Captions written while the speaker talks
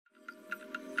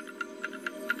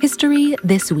History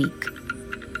This Week,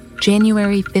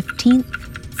 January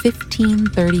 15th,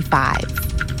 1535.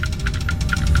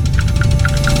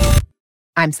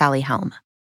 I'm Sally Helm.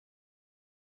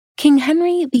 King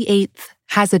Henry VIII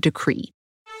has a decree.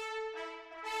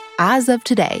 As of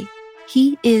today,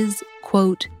 he is,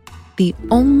 quote, the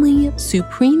only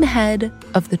supreme head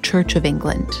of the Church of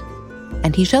England,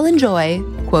 and he shall enjoy,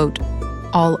 quote,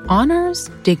 all honors,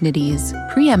 dignities,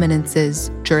 preeminences,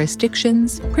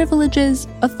 jurisdictions, privileges,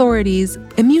 authorities,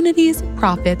 immunities,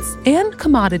 profits, and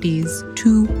commodities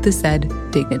to the said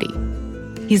dignity.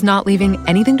 He's not leaving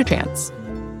anything to chance.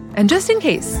 And just in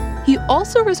case, he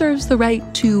also reserves the right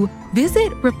to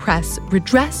visit, repress,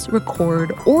 redress,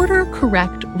 record, order,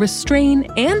 correct, restrain,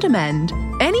 and amend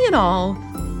any and all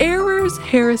errors,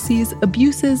 heresies,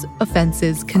 abuses,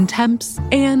 offenses, contempts,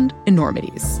 and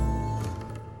enormities.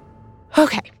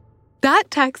 Okay, that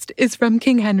text is from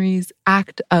King Henry's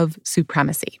Act of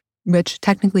Supremacy, which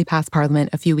technically passed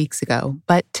Parliament a few weeks ago,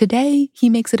 but today he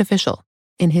makes it official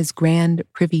in his grand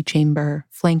privy chamber,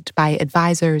 flanked by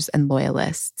advisors and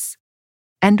loyalists.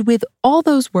 And with all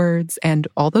those words and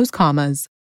all those commas,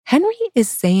 Henry is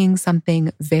saying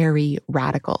something very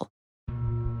radical.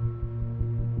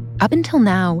 Up until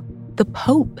now, the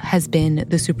Pope has been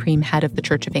the supreme head of the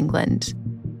Church of England.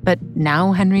 But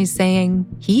now Henry's saying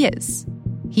he is.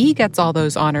 He gets all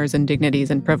those honors and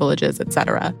dignities and privileges,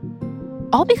 etc.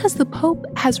 All because the Pope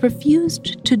has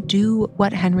refused to do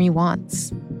what Henry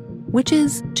wants, which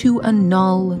is to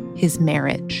annul his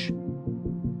marriage.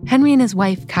 Henry and his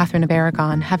wife, Catherine of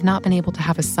Aragon, have not been able to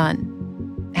have a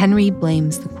son. Henry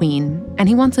blames the Queen, and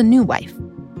he wants a new wife,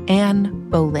 Anne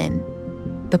Boleyn.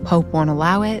 The Pope won't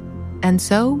allow it, and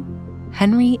so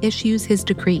Henry issues his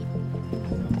decree.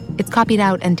 It's copied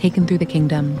out and taken through the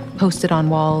kingdom, posted on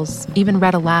walls, even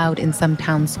read aloud in some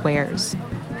town squares.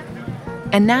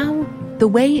 And now, the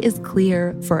way is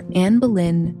clear for Anne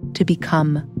Boleyn to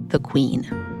become the queen.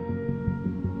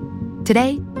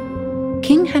 Today,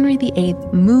 King Henry VIII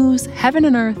moves heaven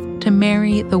and earth to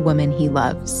marry the woman he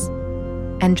loves.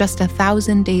 And just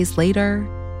 1,000 days later,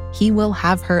 he will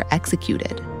have her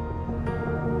executed.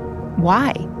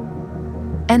 Why?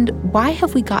 And why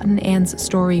have we gotten Anne's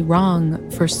story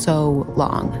wrong for so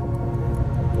long?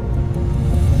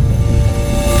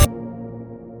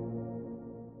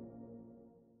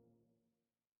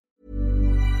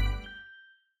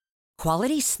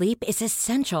 Quality sleep is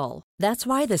essential. That's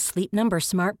why the Sleep Number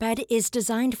Smart Bed is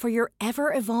designed for your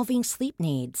ever-evolving sleep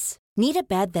needs. Need a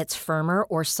bed that's firmer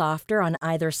or softer on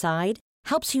either side?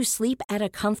 Helps you sleep at a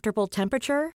comfortable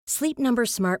temperature? Sleep Number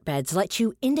Smart Beds let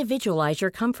you individualize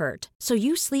your comfort, so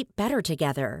you sleep better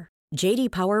together. J.D.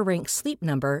 Power ranks Sleep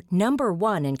Number number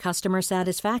 1 in customer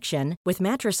satisfaction with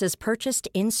mattresses purchased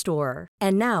in-store.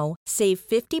 And now, save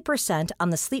 50% on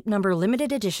the Sleep Number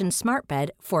Limited Edition Smart Bed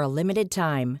for a limited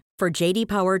time. For J.D.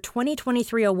 Power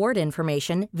 2023 award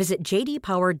information, visit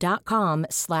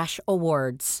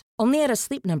jdpower.com/awards. Only at a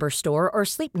Sleep Number store or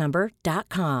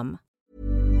sleepnumber.com.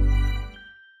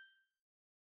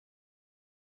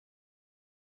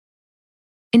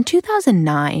 In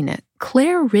 2009,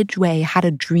 Claire Ridgway had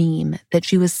a dream that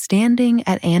she was standing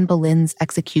at Anne Boleyn's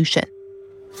execution,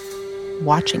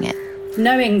 watching it.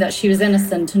 Knowing that she was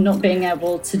innocent and not being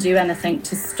able to do anything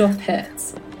to stop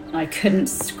it, I couldn't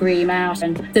scream out.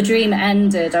 And the dream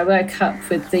ended. I woke up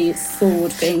with the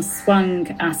sword being swung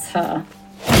at her.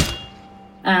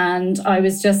 And I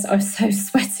was so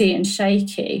sweaty and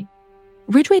shaky.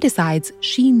 Ridgway decides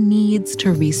she needs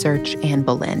to research Anne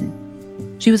Boleyn.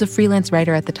 She was a freelance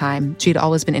writer at the time. She'd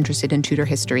always been interested in Tudor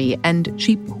history, and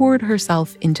she poured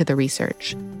herself into the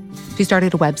research. She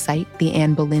started a website, the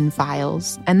Anne Boleyn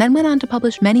Files, and then went on to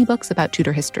publish many books about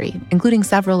Tudor history, including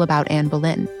several about Anne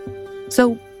Boleyn.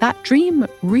 So that dream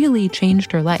really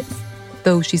changed her life,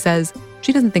 though she says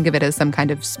she doesn't think of it as some kind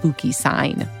of spooky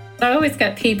sign. I always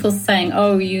get people saying,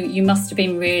 oh, you must have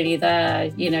been really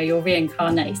there, you're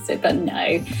reincarnated. But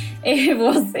no,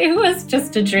 it was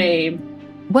just a dream.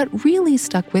 What really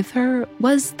stuck with her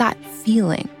was that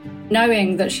feeling.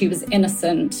 Knowing that she was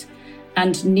innocent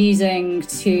and needing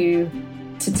to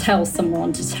tell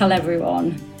someone, to tell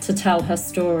everyone, to tell her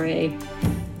story.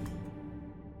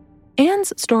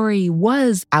 Anne's story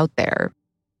was out there,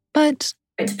 but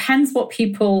it depends what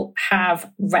people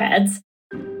have read.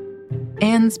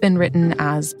 Anne's been written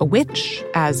as a witch,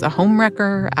 as a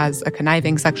homewrecker, as a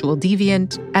conniving sexual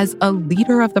deviant, as a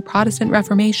leader of the Protestant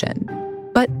Reformation.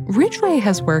 But Ridgway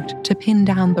has worked to pin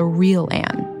down the real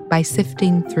Anne by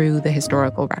sifting through the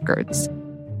historical records.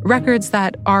 Records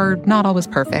that are not always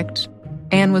perfect.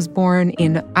 Anne was born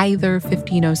in either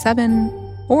 1507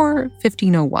 or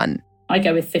 1501. I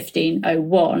go with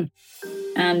 1501.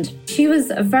 And she was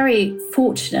a very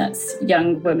fortunate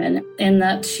young woman in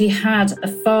that she had a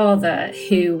father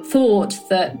who thought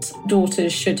that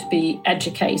daughters should be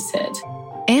educated.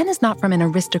 Anne is not from an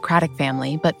aristocratic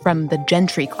family, but from the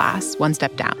gentry class, one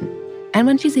step down. And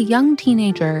when she's a young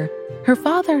teenager, her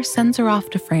father sends her off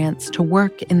to France to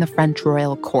work in the French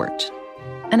royal court.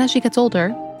 And as she gets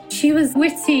older, she was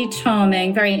witty,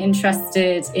 charming, very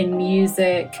interested in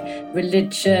music,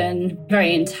 religion,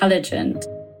 very intelligent.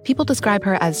 People describe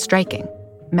her as striking,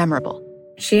 memorable.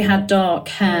 She had dark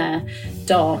hair,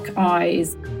 dark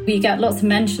eyes. We get lots of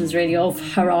mentions, really, of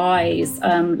her eyes.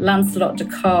 Lancelot de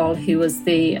Carle, who was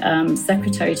the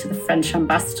secretary to the French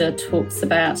ambassador, talks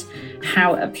about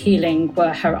how appealing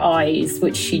were her eyes,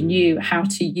 which she knew how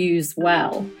to use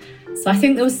well. So I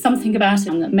think there was something about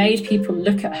it that made people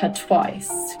look at her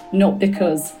twice, not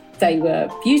because they were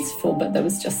beautiful, but there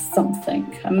was just something,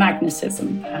 a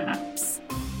magnetism, perhaps.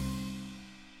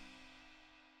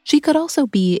 She could also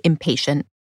be impatient,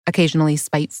 occasionally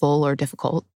spiteful or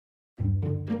difficult.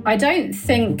 I don't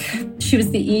think she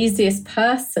was the easiest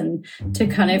person to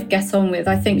kind of get on with.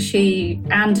 I think she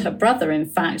and her brother, in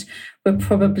fact, were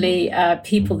probably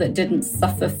people that didn't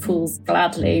suffer fools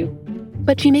gladly.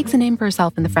 But she makes a name for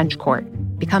herself in the French court,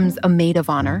 becomes a maid of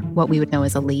honor, what we would know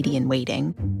as a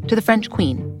lady-in-waiting, to the French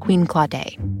queen, Queen Claude.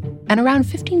 And around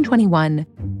 1521,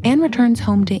 Anne returns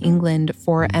home to England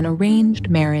for an arranged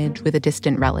marriage with a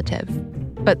distant relative.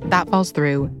 But that falls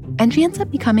through, and she ends up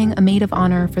becoming a maid of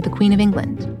honor for the Queen of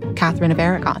England, Catherine of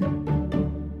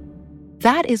Aragon.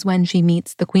 That is when she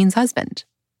meets the Queen's husband,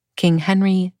 King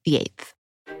Henry VIII.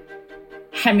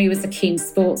 Henry was a keen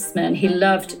sportsman. He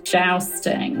loved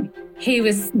jousting. He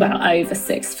was, well, over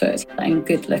 6 foot and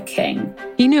good looking.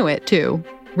 He knew it, too.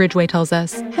 Ridgway tells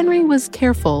us Henry was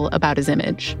careful about his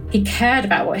image. He cared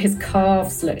about what his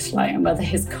calves looked like and whether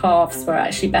his calves were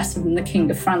actually better than the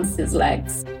King of France's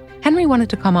legs. Henry wanted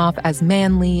to come off as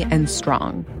manly and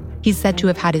strong. He's said to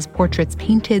have had his portraits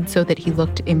painted so that he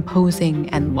looked imposing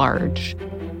and large.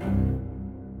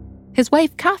 His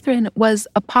wife, Catherine, was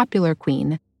a popular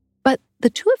queen, but the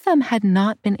two of them had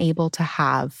not been able to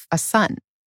have a son.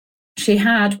 She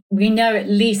had, we know, at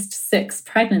least 6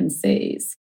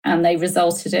 pregnancies, and they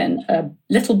resulted in a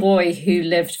little boy who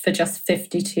lived for just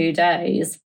 52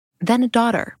 days. Then a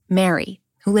daughter, Mary,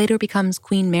 who later becomes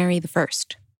Queen Mary I.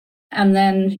 And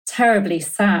then, terribly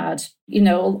sad, you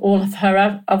know, all of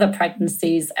her other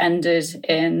pregnancies ended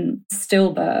in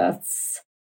stillbirths.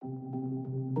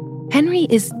 Henry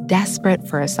is desperate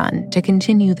for a son to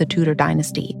continue the Tudor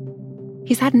dynasty.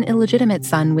 He's had an illegitimate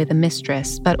son with a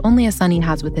mistress, but only a son he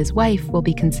has with his wife will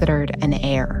be considered an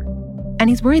heir. And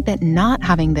he's worried that not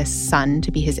having this son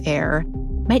to be his heir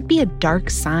might be a dark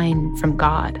sign from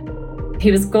God.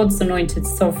 He was God's anointed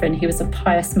sovereign. He was a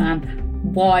pious man.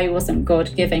 Why wasn't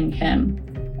God giving him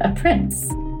a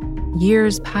prince?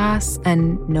 Years pass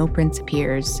and no prince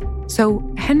appears. So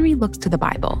Henry looks to the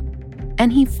Bible,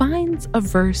 and he finds a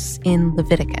verse in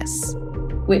Leviticus,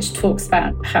 which talks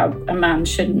about how a man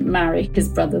shouldn't marry his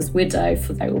brother's widow,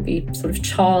 for they will be sort of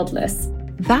childless.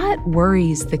 That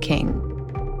worries the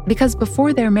king, because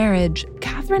before their marriage,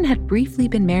 Catherine had briefly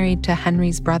been married to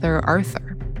Henry's brother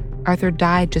Arthur. Arthur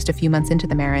died just a few months into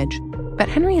the marriage, but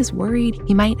Henry is worried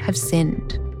he might have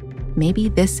sinned. Maybe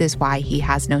this is why he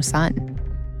has no son.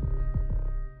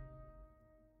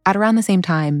 At around the same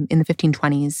time, in the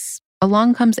 1520s,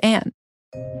 along comes Anne.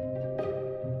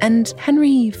 And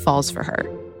Henry falls for her.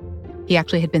 He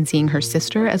actually had been seeing her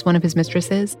sister as one of his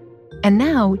mistresses, and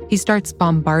now he starts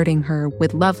bombarding her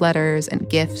with love letters and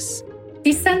gifts.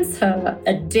 He sends her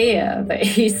a deer that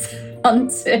he's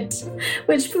hunted,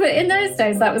 which in those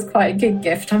days, that was quite a good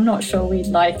gift. I'm not sure we'd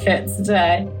like it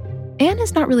today. Anne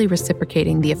is not really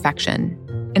reciprocating the affection.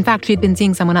 In fact, she'd been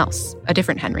seeing someone else, a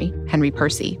different Henry, Henry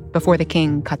Percy, before the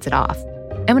king cuts it off.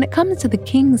 And when it comes to the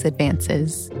king's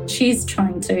advances, she's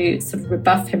trying to sort of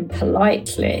rebuff him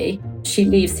politely. She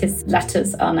leaves his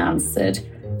letters unanswered.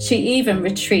 She even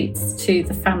retreats to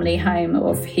the family home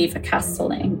of Hever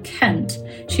Castle in Kent.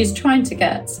 She's trying to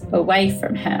get away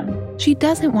from him. She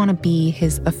doesn't want to be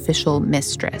his official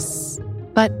mistress.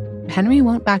 But Henry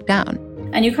won't back down.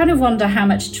 And you kind of wonder how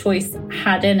much choice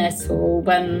had in it all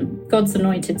when God's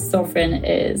anointed sovereign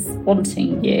is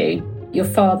wanting you. Your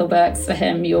father works for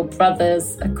him, your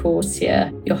brother's a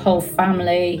courtier, your whole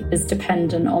family is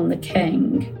dependent on the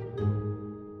king.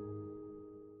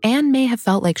 Anne may have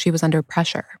felt like she was under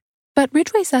pressure, but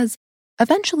Ridgway says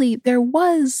eventually there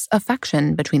was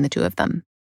affection between the two of them.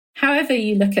 However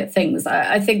you look at things,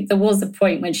 I think there was a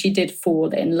point when she did fall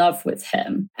in love with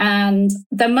him, and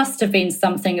there must have been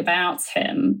something about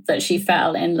him that she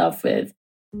fell in love with.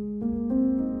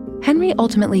 Henry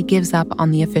ultimately gives up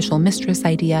on the official mistress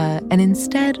idea and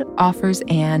instead offers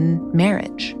Anne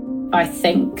marriage. I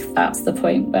think that's the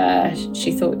point where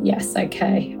she thought, yes,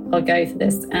 okay, I'll go for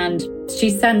this. And she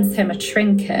sends him a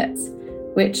trinket,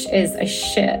 which is a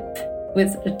ship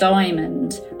with a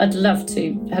diamond. I'd love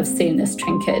to have seen this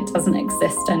trinket. It doesn't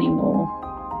exist anymore.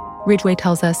 Ridgway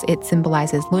tells us it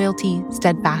symbolizes loyalty,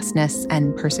 steadfastness,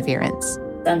 and perseverance.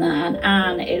 And then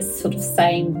Anne is sort of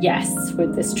saying yes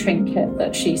with this trinket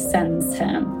that she sends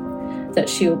him, that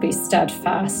she will be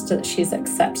steadfast, that she's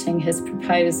accepting his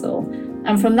proposal.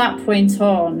 And from that point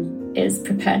on, is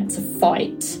prepared to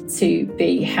fight to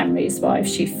be Henry's wife.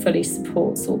 She fully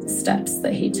supports all the steps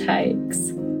that he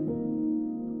takes.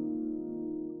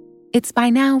 It's by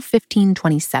now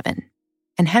 1527,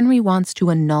 and Henry wants to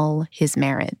annul his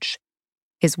marriage.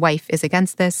 His wife is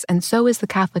against this, and so is the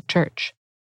Catholic Church.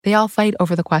 They all fight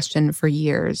over the question for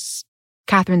years.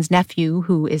 Catherine's nephew,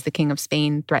 who is the King of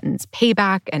Spain, threatens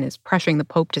payback and is pressuring the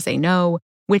Pope to say no,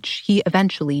 which he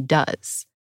eventually does.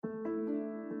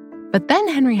 But then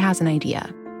Henry has an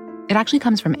idea. It actually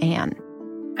comes from Anne.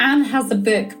 Anne has a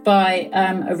book by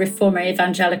a reformer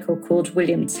evangelical called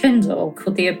William Tyndale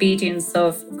called The Obedience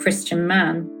of a Christian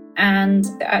Man, and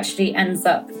it actually ends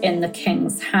up in the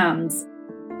king's hands.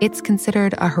 It's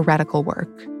considered a heretical work.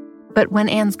 But when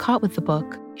Anne's caught with the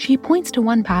book, she points to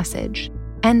one passage,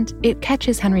 and it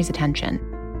catches Henry's attention.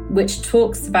 Which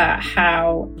talks about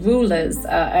how rulers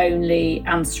are only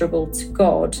answerable to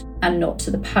God and not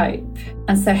to the Pope.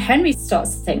 And so Henry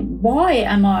starts to think, why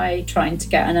am I trying to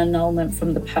get an annulment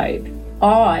from the Pope?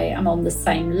 I am on the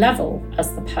same level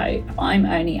as the Pope. I'm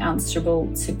only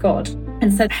answerable to God.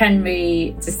 And so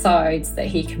Henry decides that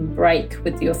he can break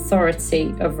with the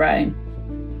authority of Rome.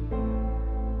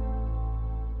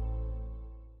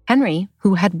 Henry,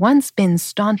 who had once been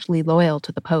staunchly loyal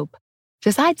to the Pope,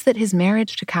 decides that his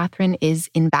marriage to Catherine is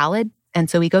invalid, and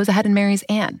so he goes ahead and marries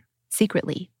Anne,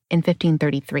 secretly, in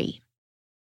 1533.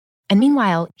 And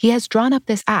meanwhile, he has drawn up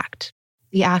this act,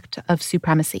 the Act of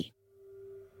Supremacy.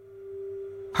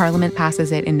 Parliament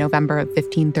passes it in November of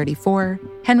 1534.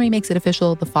 Henry makes it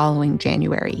official the following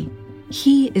January.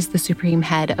 He is the supreme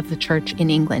head of the church in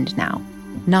England now,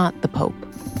 not the Pope.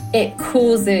 It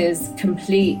causes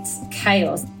complete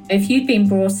chaos. If you'd been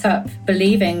brought up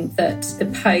believing that the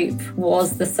Pope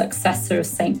was the successor of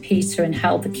St. Peter and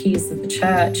held the keys of the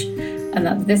church, and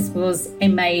that this was a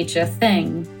major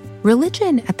thing.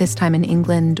 Religion at this time in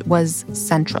England was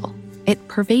central. It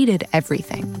pervaded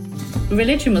everything.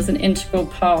 Religion was an integral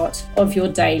part of your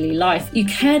daily life. You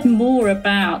cared more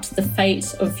about the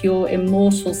fate of your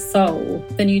immortal soul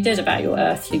than you did about your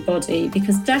earthly body,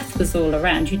 because death was all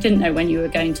around. You didn't know when you were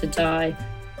going to die.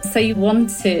 So you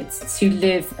wanted to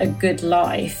live a good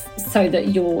life so that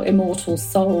your immortal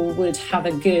soul would have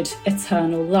a good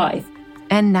eternal life.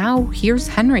 And now here's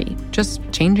Henry, just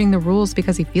changing the rules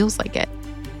because he feels like it.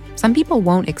 Some people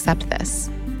won't accept this.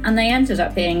 And they ended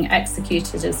up being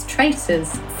executed as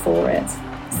traitors for it.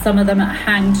 Some of them are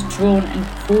hanged, drawn and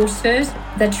quartered.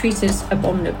 They're treated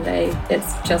abominably.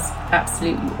 It's just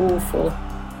absolutely awful.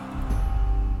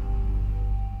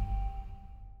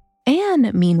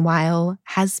 Anne, meanwhile,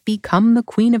 has become the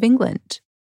Queen of England.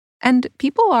 And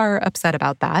people are upset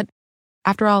about that.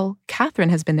 After all, Catherine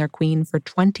has been their queen for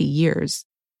 20 years.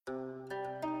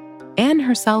 Anne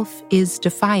herself is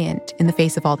defiant in the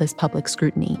face of all this public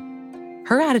scrutiny.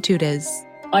 Her attitude is,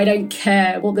 I don't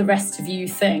care what the rest of you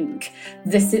think.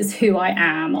 This is who I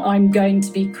am. I'm going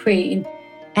to be queen.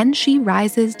 And she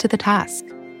rises to the task.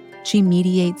 She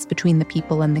mediates between the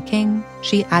people and the king.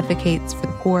 She advocates for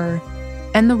the poor.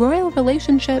 And the royal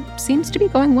relationship seems to be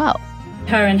going well.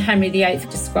 Her and Henry VIII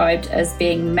described as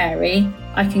being merry.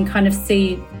 I can kind of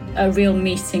see a real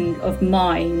meeting of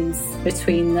minds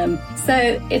between them. So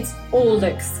it all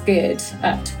looks good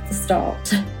at the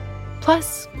start.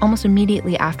 Plus, almost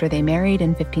immediately after they married in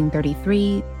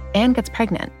 1533, Anne gets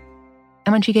pregnant.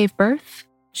 And when she gave birth,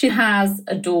 she has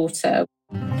a daughter,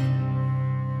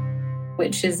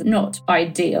 which is not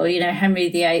ideal. You know, Henry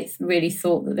VIII really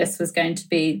thought that this was going to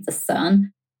be the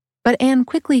son. But Anne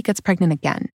quickly gets pregnant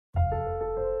again.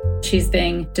 She's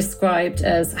being described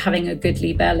as having a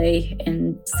goodly belly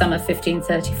in summer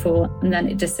 1534, and then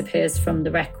it disappears from the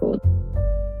record.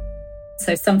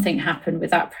 So something happened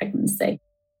with that pregnancy.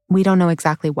 We don't know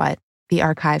exactly what. The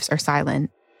archives are silent.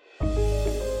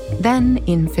 Then,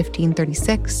 in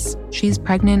 1536, she's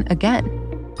pregnant again.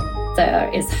 There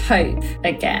is hope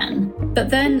again. But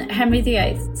then Henry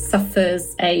VIII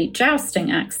suffers a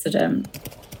jousting accident.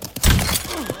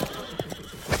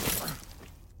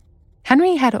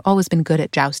 Henry had always been good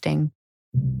at jousting.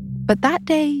 But that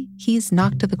day, he's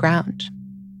knocked to the ground.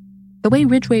 The way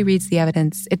Ridgway reads the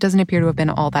evidence, it doesn't appear to have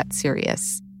been all that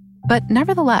serious. But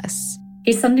nevertheless,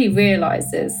 he suddenly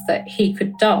realizes that he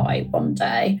could die one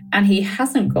day, and he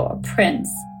hasn't got a prince.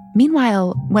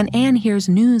 Meanwhile, when Anne hears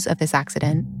news of this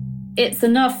accident, it's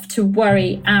enough to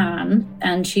worry Anne,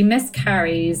 and she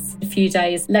miscarries a few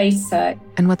days later.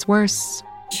 And what's worse,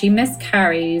 she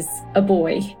miscarries a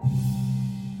boy.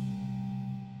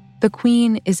 The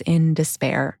Queen is in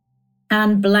despair.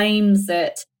 Anne blames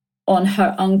it on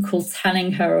her uncle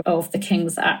telling her of the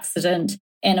king's accident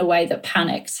in a way that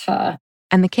panicked her.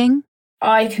 And the king?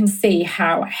 I can see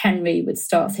how Henry would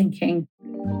start thinking,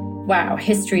 wow,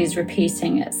 history is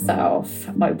repeating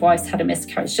itself. My wife's had a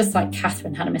miscarriage, just like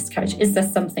Catherine had a miscarriage. Is there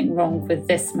something wrong with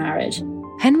this marriage?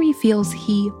 Henry feels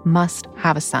he must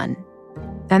have a son.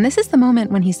 And this is the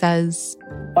moment when he says,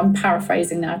 I'm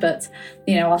paraphrasing now, but,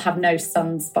 I'll have no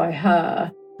sons by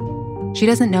her. She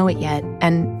doesn't know it yet,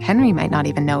 and Henry might not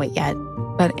even know it yet,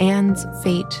 but Anne's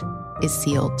fate is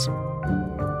sealed.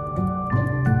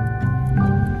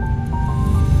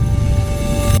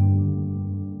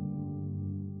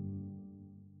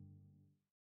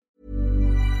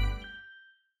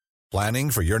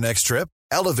 Planning for your next trip?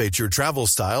 Elevate your travel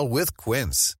style with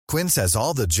Quince. Quince has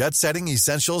all the jet-setting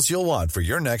essentials you'll want for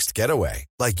your next getaway,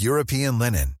 like European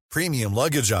linen, premium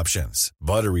luggage options,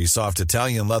 buttery soft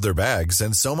Italian leather bags,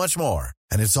 and so much more.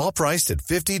 And it's all priced at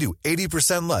 50 to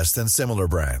 80% less than similar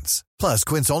brands. Plus,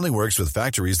 Quince only works with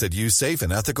factories that use safe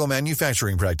and ethical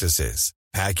manufacturing practices.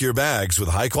 Pack your bags with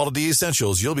high-quality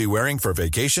essentials you'll be wearing for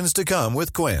vacations to come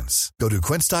with Quince. Go to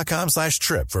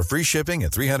quince.com/trip for free shipping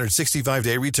and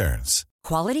 365-day returns.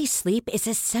 Quality sleep is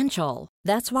essential.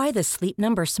 That's why the Sleep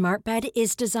Number Smart Bed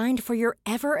is designed for your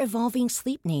ever-evolving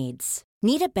sleep needs.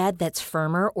 Need a bed that's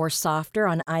firmer or softer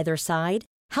on either side?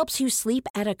 Helps you sleep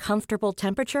at a comfortable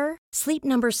temperature? Sleep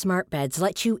Number Smart Beds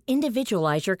let you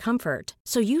individualize your comfort,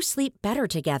 so you sleep better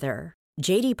together.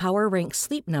 J.D. Power ranks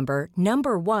Sleep Number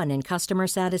number 1 in customer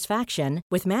satisfaction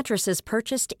with mattresses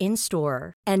purchased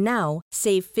in-store. And now,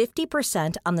 save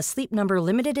 50% on the Sleep Number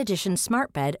Limited Edition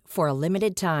Smart Bed for a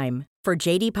limited time. For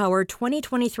J.D. Power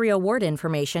 2023 award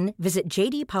information, visit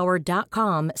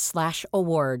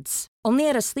jdpower.com/awards. Only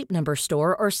at a Sleep Number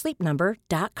store or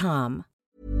sleepnumber.com.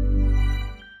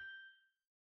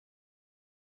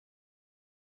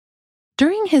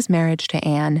 During his marriage to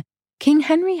Anne, King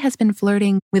Henry has been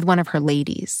flirting with one of her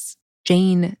ladies,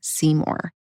 Jane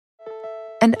Seymour.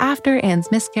 And after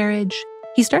Anne's miscarriage,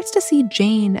 he starts to see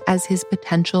Jane as his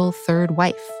potential third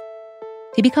wife.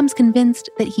 He becomes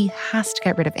convinced that he has to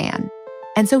get rid of Anne,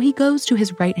 and so he goes to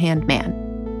his right-hand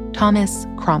man, Thomas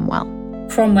Cromwell.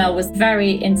 Cromwell was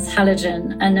very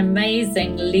intelligent, an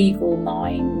amazing legal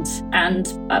mind,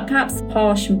 and perhaps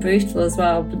harsh and brutal as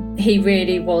well. But he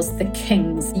really was the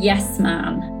king's yes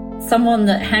man. Someone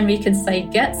that Henry could say,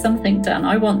 get something done,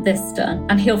 I want this done,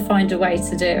 and he'll find a way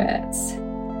to do it.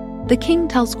 The king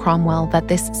tells Cromwell that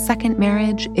this second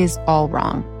marriage is all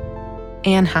wrong.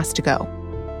 Anne has to go.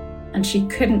 And she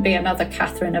couldn't be another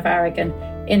Catherine of Aragon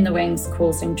in the wings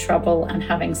causing trouble and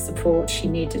having support. She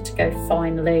needed to go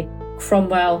finally.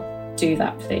 Cromwell, do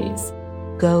that, please.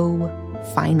 Go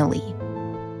finally.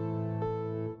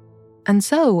 And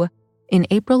so, in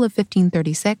April of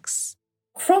 1536,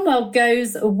 Cromwell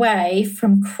goes away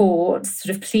from court,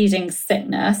 sort of pleading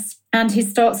sickness, and he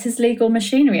starts his legal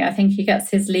machinery. I think he gets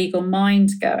his legal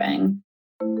mind going.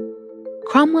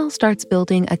 Cromwell starts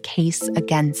building a case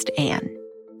against Anne.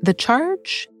 The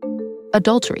charge?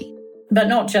 Adultery. But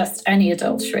not just any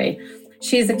adultery.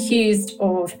 She is accused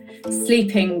of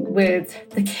sleeping with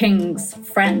the king's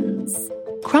friends.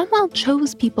 Cromwell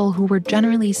chose people who were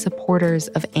generally supporters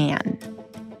of Anne.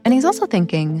 And he's also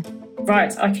thinking,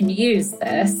 right, I can use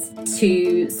this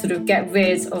to sort of get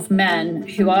rid of men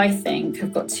who I think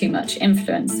have got too much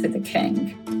influence with the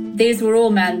king. These were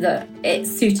all men that it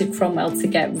suited Cromwell to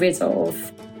get rid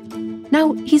of.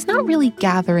 Now, he's not really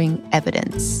gathering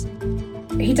evidence.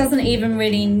 He doesn't even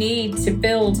really need to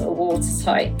build a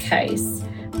watertight case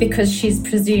because she's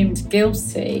presumed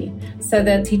guilty, so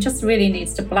that he just really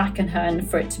needs to blacken her and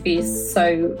for it to be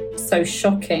so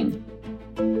shocking.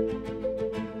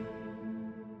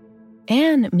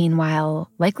 Anne,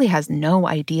 meanwhile, likely has no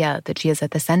idea that she is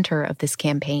at the center of this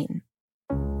campaign.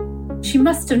 She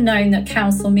must have known that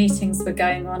council meetings were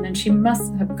going on, and she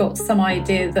must have got some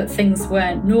idea that things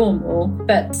weren't normal,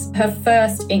 but her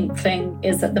first inkling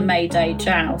is at the May Day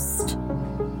joust.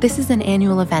 This is an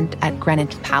annual event at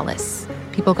Greenwich Palace.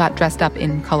 People got dressed up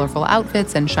in colorful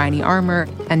outfits and shiny armor,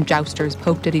 and jousters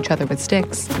poked at each other with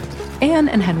sticks. Anne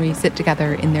and Henry sit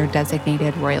together in their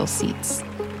designated royal seats.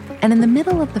 And in the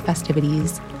middle of the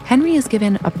festivities, Henry is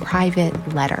given a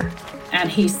private letter. And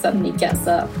he suddenly gets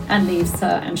up and leaves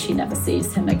her, and she never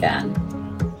sees him again.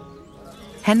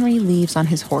 Henry leaves on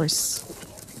his horse.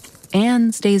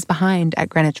 Anne stays behind at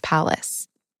Greenwich Palace.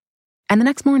 And the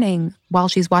next morning, while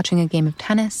she's watching a game of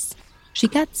tennis, she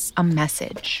gets a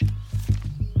message.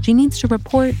 She needs to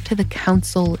report to the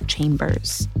council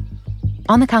chambers.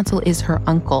 On the council is her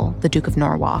uncle, the Duke of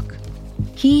Norwalk.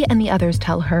 He and the others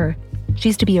tell her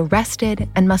she's to be arrested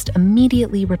and must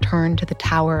immediately return to the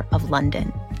Tower of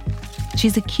London.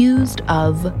 She's accused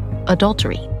of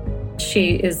adultery.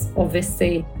 She is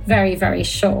obviously very, very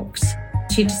shocked.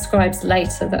 She describes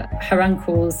later that her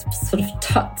uncle was sort of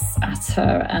tuts at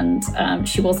her and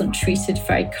she wasn't treated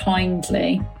very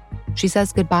kindly. She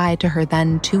says goodbye to her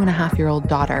then 2.5-year-old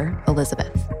daughter,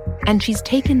 Elizabeth. And she's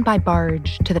taken by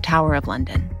barge to the Tower of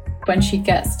London. When she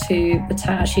gets to the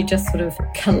tower, she just sort of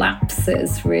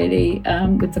collapses, really,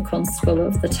 with the constable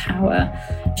of the tower.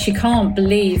 She can't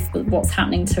believe what's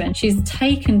happening to her. And she's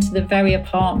taken to the very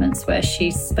apartments where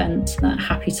she spent that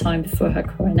happy time before her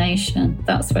coronation.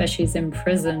 That's where she's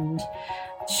imprisoned.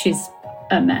 She's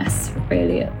a mess,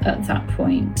 really, at that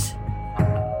point.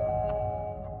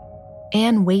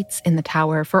 Anne waits in the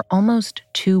tower for almost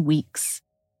 2 weeks.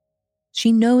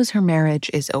 She knows her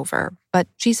marriage is over, but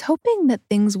she's hoping that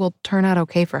things will turn out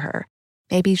okay for her.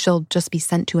 Maybe she'll just be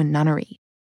sent to a nunnery.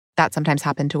 That sometimes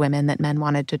happened to women that men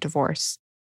wanted to divorce.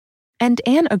 And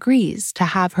Anne agrees to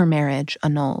have her marriage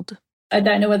annulled. I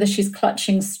don't know whether she's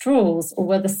clutching straws or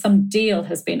whether some deal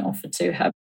has been offered to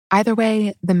her. Either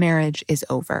way, the marriage is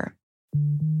over.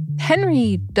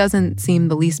 Henry doesn't seem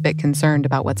the least bit concerned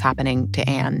about what's happening to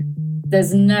Anne.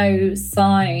 There's no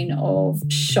sign of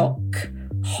shock,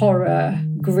 horror,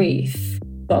 grief.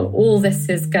 While all this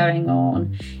is going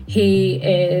on, he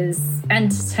is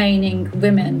entertaining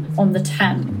women on the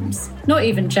Thames. Not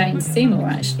even Jane Seymour,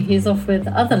 actually. He's off with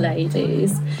other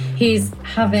ladies. He's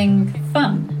having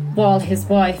fun while his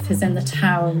wife is in the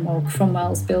tower while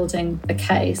Cromwell's building the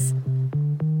case.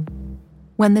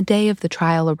 When the day of the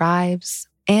trial arrives,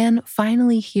 Anne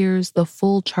finally hears the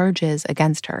full charges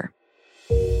against her.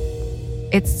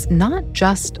 It's not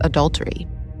just adultery.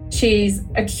 She's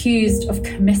accused of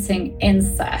committing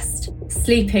incest,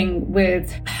 sleeping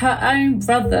with her own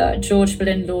brother, George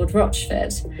Boleyn Lord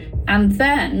Rochford. And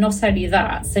then, not only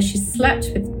that, so she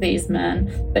slept with these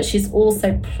men, but she's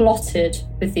also plotted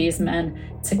with these men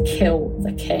to kill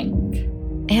the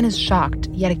king. Anne is shocked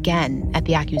yet again at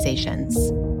the accusations.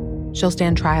 She'll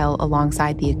stand trial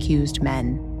alongside the accused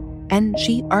men, and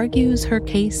she argues her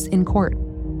case in court.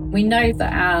 We know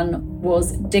that Anne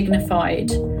was dignified,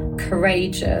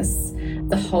 courageous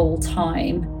the whole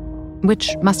time.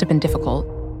 Which must have been difficult.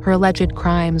 Her alleged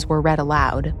crimes were read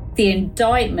aloud. The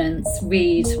indictments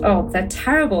read, they're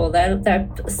terrible. They're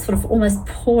sort of almost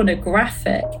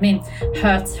pornographic. I mean,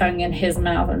 her tongue in his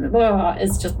mouth, and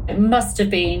it must have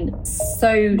been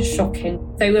so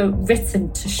shocking. They were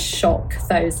written to shock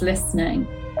those listening.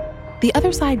 The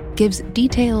other side gives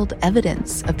detailed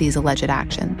evidence of these alleged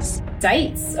actions.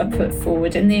 Dates are put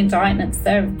forward in the indictments.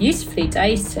 They're beautifully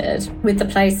dated with the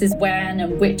places when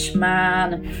and which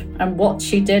man and what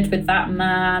she did with that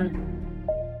man.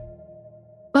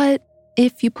 But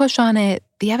if you push on it,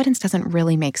 the evidence doesn't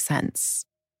really make sense.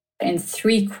 In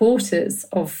 3/4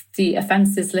 of the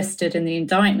offences listed in the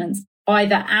indictments,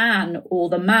 either Anne or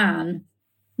the man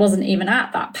wasn't even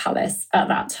at that palace at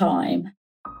that time.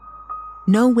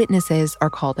 No witnesses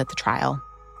are called at the trial.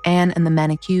 Anne and the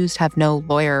men accused have no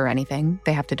lawyer or anything.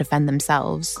 They have to defend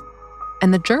themselves.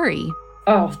 And the jury...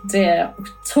 Oh dear,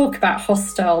 talk about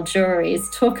hostile juries,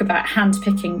 talk about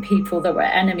handpicking people that were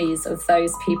enemies of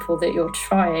those people that you're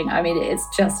trying. I mean, it's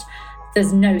just,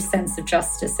 there's no sense of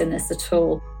justice in this at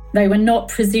all. They were not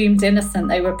presumed innocent,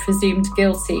 they were presumed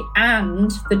guilty,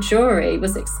 and the jury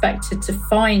was expected to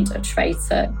find a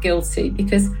traitor guilty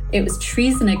because it was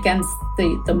treason against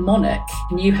the monarch,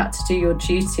 and you had to do your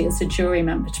duty as a jury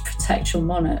member to protect your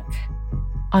monarch.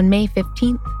 On May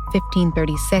 15th,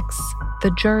 1536,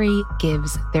 the jury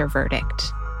gives their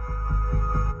verdict.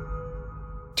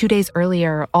 2 days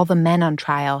earlier, all the men on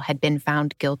trial had been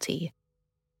found guilty.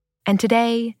 And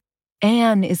today,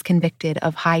 Anne is convicted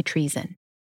of high treason.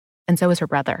 And so is her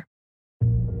brother.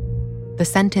 The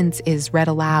sentence is read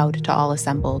aloud to all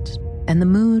assembled, and the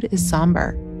mood is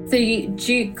somber. The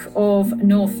Duke of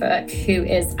Norfolk, who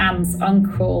is Anne's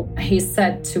uncle, he's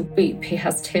said to weep. He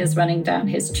has tears running down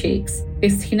his cheeks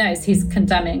because he knows he's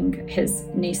condemning his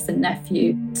niece and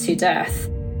nephew to death.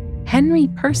 Henry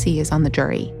Percy is on the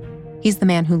jury. He's the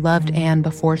man who loved Anne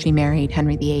before she married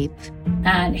Henry VIII.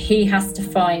 And he has to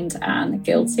find Anne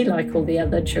guilty, like all the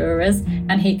other jurors,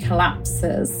 and he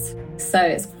collapses. So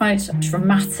it's quite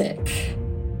dramatic.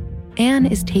 Anne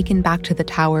is taken back to the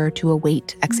Tower to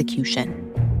await execution.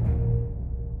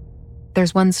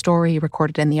 There's one story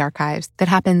recorded in the archives that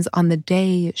happens on the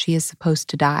day she is supposed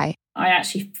to die. I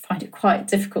actually find it quite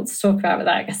difficult to talk about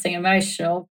without getting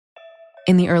emotional.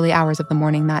 In the early hours of the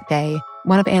morning that day,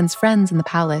 one of Anne's friends in the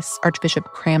palace, Archbishop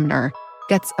Cranmer,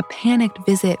 gets a panicked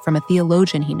visit from a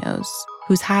theologian he knows,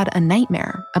 who's had a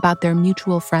nightmare about their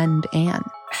mutual friend Anne.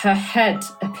 Her head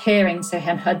appearing to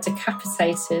him, her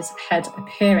decapitated head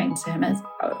appearing to him, is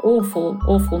an awful,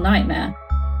 awful nightmare.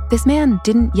 This man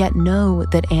didn't yet know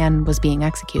that Anne was being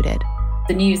executed.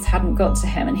 The news hadn't got to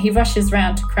him, and he rushes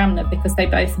round to Cranmer because they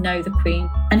both know the Queen,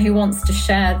 and he wants to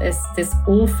share this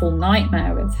awful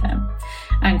nightmare with him.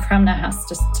 And Cranmer has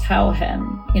to tell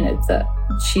him, that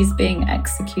she's being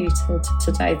executed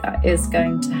today. That is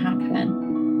going to happen.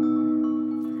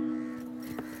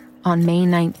 On May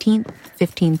 19th,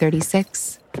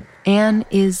 1536, Anne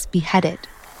is beheaded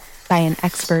by an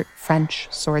expert French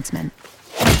swordsman.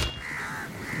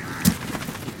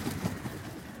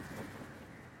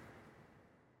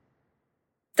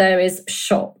 There is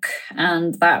shock,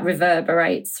 and that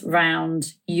reverberates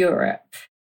round Europe.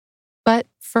 But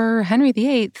for Henry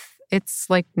VIII, it's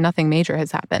like nothing major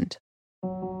has happened.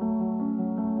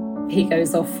 He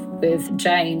goes off with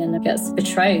Jane and gets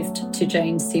betrothed to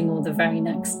Jane Seymour the very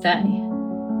next day.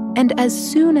 And as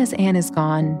soon as Anne is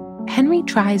gone, Henry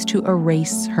tries to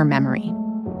erase her memory.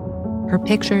 Her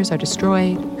pictures are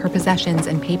destroyed, her possessions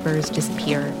and papers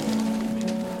disappear.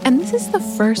 And this is the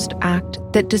first act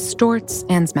that distorts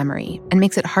Anne's memory and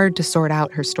makes it hard to sort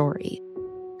out her story.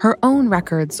 Her own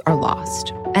records are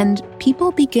lost, and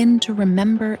people begin to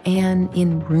remember Anne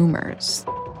in rumors.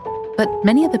 But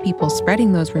many of the people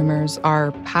spreading those rumors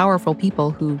are powerful people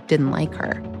who didn't like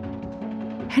her.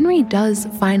 Henry does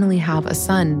finally have a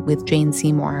son with Jane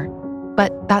Seymour,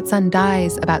 but that son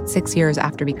dies about 6 years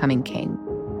after becoming king.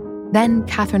 Then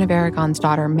Catherine of Aragon's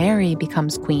daughter Mary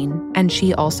becomes queen, and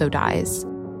she also dies.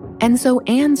 And so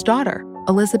Anne's daughter,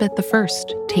 Elizabeth I,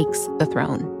 takes the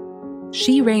throne.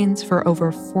 She reigns for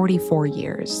over 44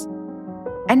 years.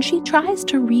 And she tries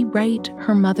to rewrite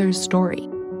her mother's story,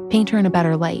 paint her in a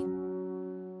better light.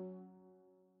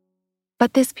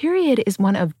 But this period is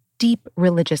one of deep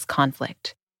religious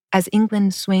conflict, as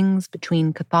England swings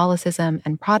between Catholicism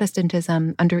and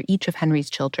Protestantism under each of Henry's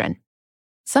children.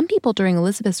 Some people during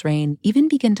Elizabeth's reign even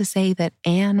begin to say that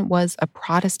Anne was a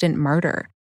Protestant martyr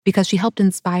because she helped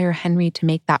inspire Henry to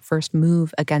make that first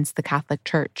move against the Catholic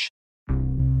Church.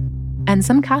 And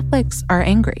some Catholics are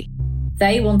angry.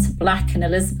 They want to blacken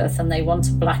Elizabeth and they want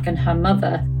to blacken her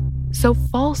mother. So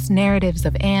false narratives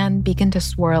of Anne begin to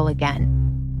swirl again.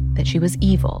 That she was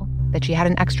evil, that she had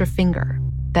an extra finger,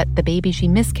 that the baby she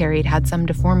miscarried had some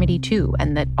deformity too,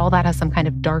 and that all that has some kind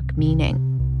of dark meaning.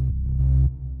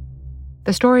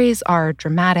 The stories are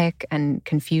dramatic and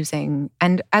confusing,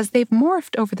 and as they've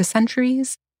morphed over the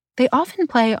centuries, they often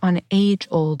play on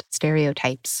age-old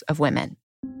stereotypes of women.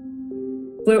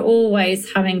 We're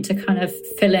always having to kind of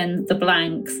fill in the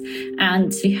blanks,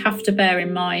 and you have to bear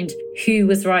in mind who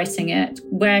was writing it,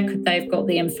 where could they have got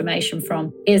the information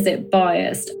from, is it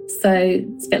biased? So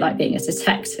it's a bit like being a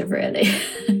detective, really.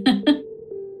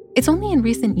 It's only in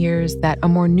recent years that a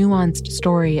more nuanced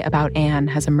story about Anne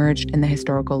has emerged in the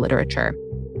historical literature.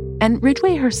 And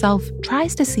Ridgway herself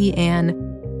tries to see Anne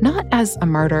not as a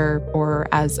martyr or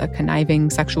as a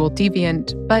conniving sexual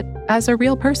deviant, but as a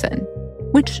real person,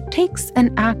 which takes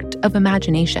an act of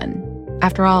imagination.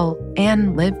 After all,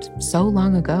 Anne lived so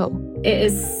long ago. It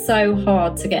is so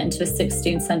hard to get into a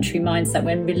 16th century mindset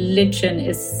when religion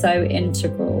is so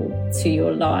integral to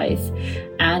your life,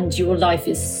 and your life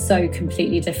is so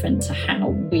completely different to how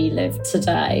we live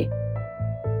today.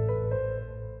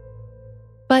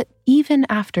 But even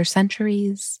after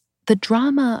centuries, the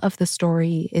drama of the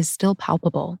story is still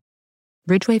palpable.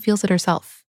 Ridgway feels it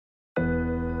herself.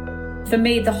 For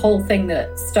me, the whole thing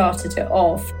that started it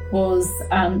off was,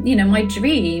 my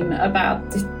dream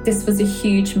about this was a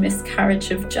huge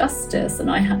miscarriage of justice, and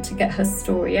I had to get her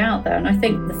story out there. And I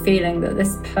think the feeling that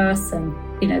this person,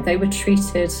 they were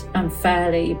treated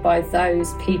unfairly by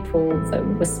those people that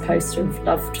were supposed to have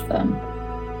loved them.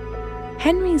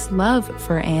 Henry's love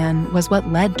for Anne was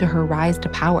what led to her rise to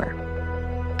power.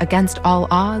 Against all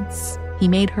odds, he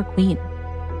made her queen.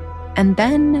 And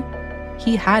then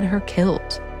he had her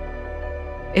killed.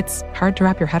 It's hard to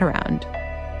wrap your head around.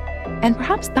 And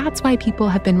perhaps that's why people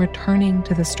have been returning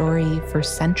to the story for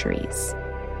centuries,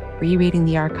 rereading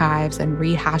the archives and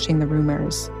rehashing the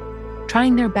rumors,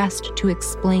 trying their best to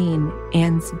explain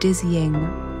Anne's dizzying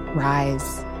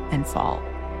rise and fall.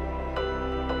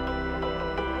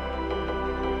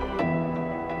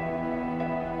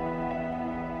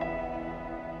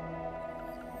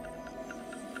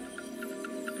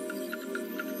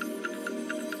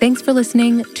 Thanks for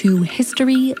listening to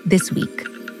History This Week.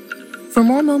 For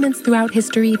more moments throughout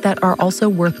history that are also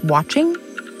worth watching,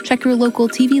 check your local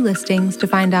TV listings to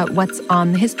find out what's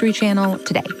on the History Channel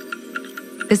today.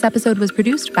 This episode was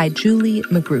produced by Julie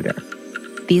Magruder.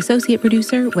 The associate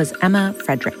producer was Emma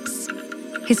Fredericks.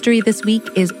 History This Week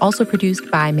is also produced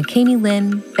by McKamey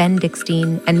Lynn, Ben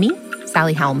Dickstein, and me,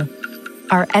 Sally Helm.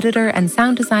 Our editor and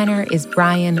sound designer is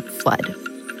Brian Flood.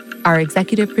 Our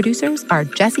executive producers are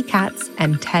Jesse Katz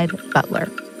and Ted Butler.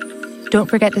 Don't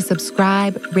forget to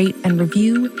subscribe, rate, and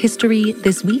review History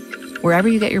This Week wherever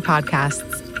you get your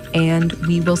podcasts, and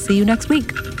we will see you next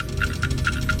week.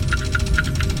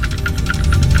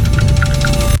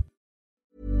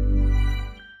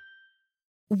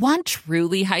 Want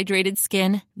truly hydrated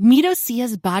skin? Meet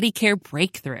Osea's Body Care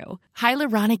Breakthrough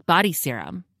Hyaluronic Body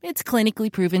Serum. It's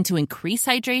clinically proven to increase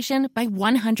hydration by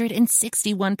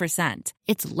 161%.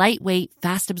 It's lightweight,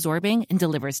 fast-absorbing, and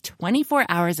delivers 24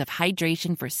 hours of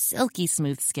hydration for silky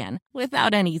smooth skin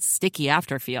without any sticky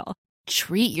afterfeel.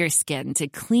 Treat your skin to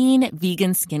clean,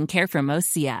 vegan skincare from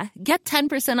Osea. Get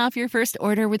 10% off your first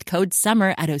order with code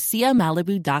SUMMER at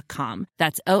OseaMalibu.com.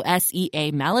 That's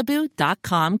OSEA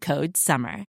Malibu.com, code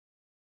SUMMER.